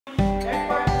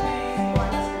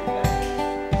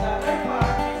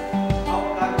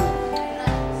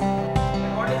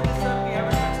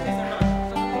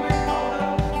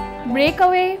break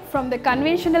away from the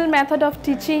conventional method of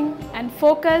teaching and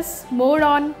focus more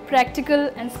on practical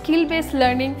and skill-based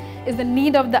learning is the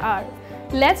need of the hour.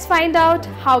 Let's find out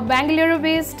how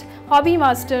Bangalore-based Hobby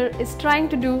Master is trying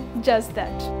to do just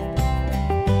that.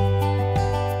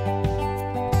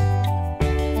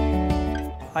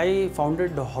 I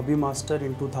founded the Hobby Master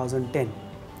in 2010,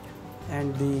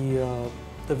 and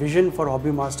the vision for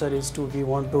Hobby Master is we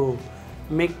want to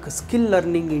make skill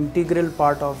learning integral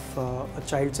part of a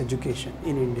child's education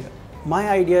in India. My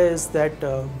idea is that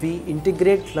we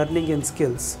integrate learning in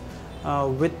skills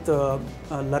with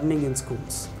learning in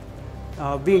schools.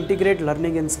 We integrate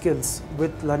learning in skills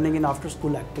with learning in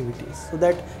after-school activities so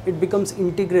that it becomes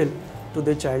integral to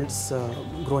the child's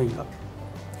growing up.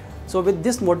 So with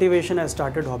this motivation, I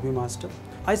started Hobby Master.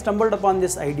 I stumbled upon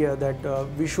this idea that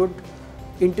we should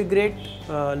integrate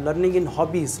learning in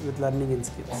hobbies with learning in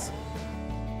skills.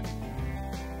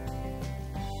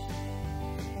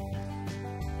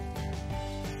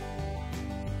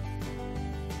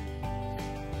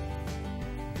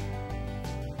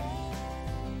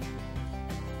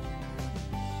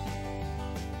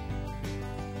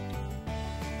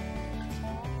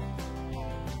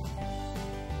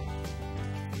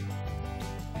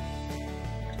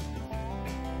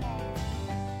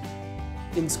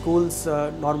 In schools,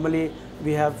 normally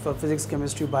we have physics,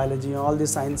 chemistry, biology, all the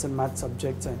science and math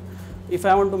subjects. And if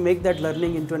I want to make that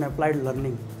learning into an applied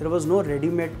learning, there was no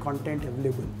ready-made content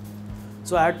available.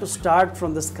 So I had to start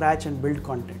from the scratch and build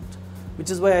content,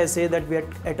 which is why I say that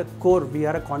at a core, we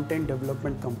are a content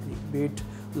development company, be it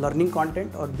learning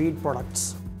content or be it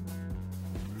products.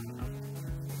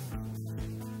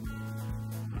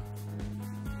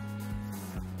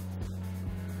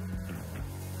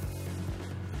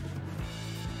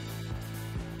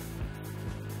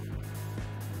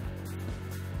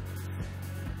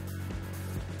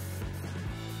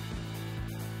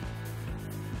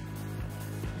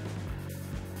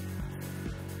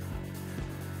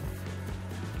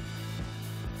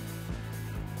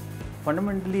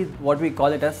 Fundamentally, what we call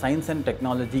it as Science and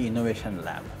Technology Innovation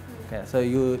Lab. Okay,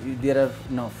 so there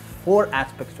are four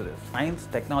aspects to this: science,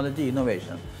 technology,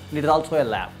 innovation. And it is also a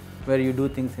lab where you do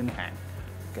things in hand.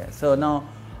 Okay, so now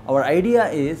our idea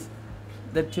is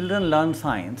that children learn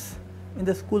science in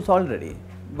the schools already,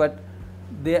 but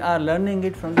they are learning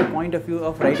it from the point of view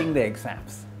of writing the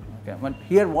exams. Okay, but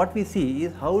here what we see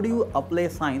is how do you apply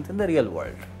science in the real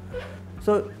world.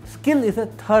 So skill is a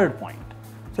third point.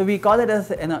 So we call it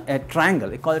as a triangle.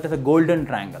 We call it as a golden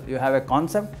triangle. You have a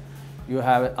concept, you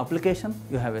have an application,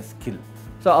 you have a skill.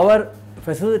 So our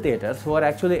facilitators, who are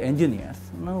actually engineers,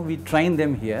 we train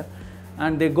them here,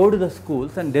 and they go to the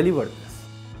schools and deliver this.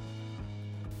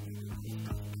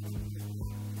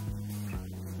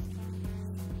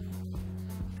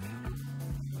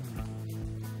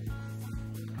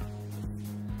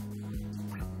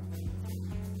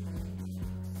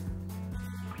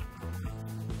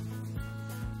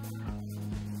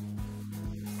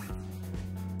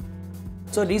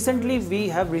 So recently we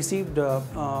have received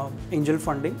angel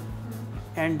funding,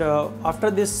 and after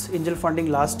this angel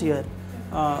funding last year,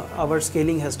 our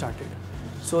scaling has started.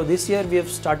 So this year we have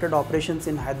started operations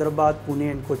in Hyderabad,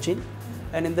 Pune and Cochin,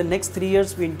 and in the next 3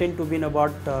 years we intend to be in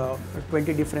about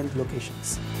 20 different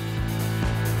locations.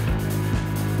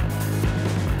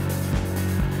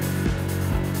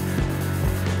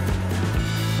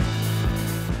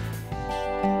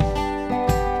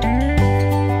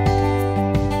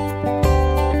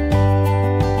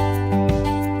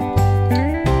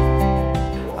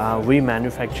 We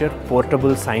manufacture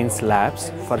portable science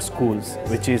labs for schools,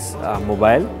 which is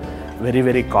mobile,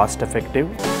 very cost effective.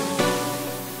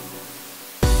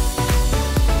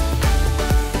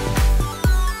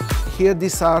 Here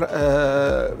these are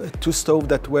two stoves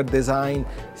that were designed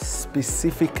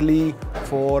specifically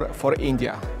for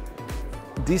India.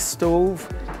 This stove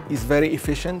is very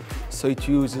efficient, so it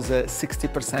uses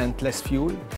 60% less fuel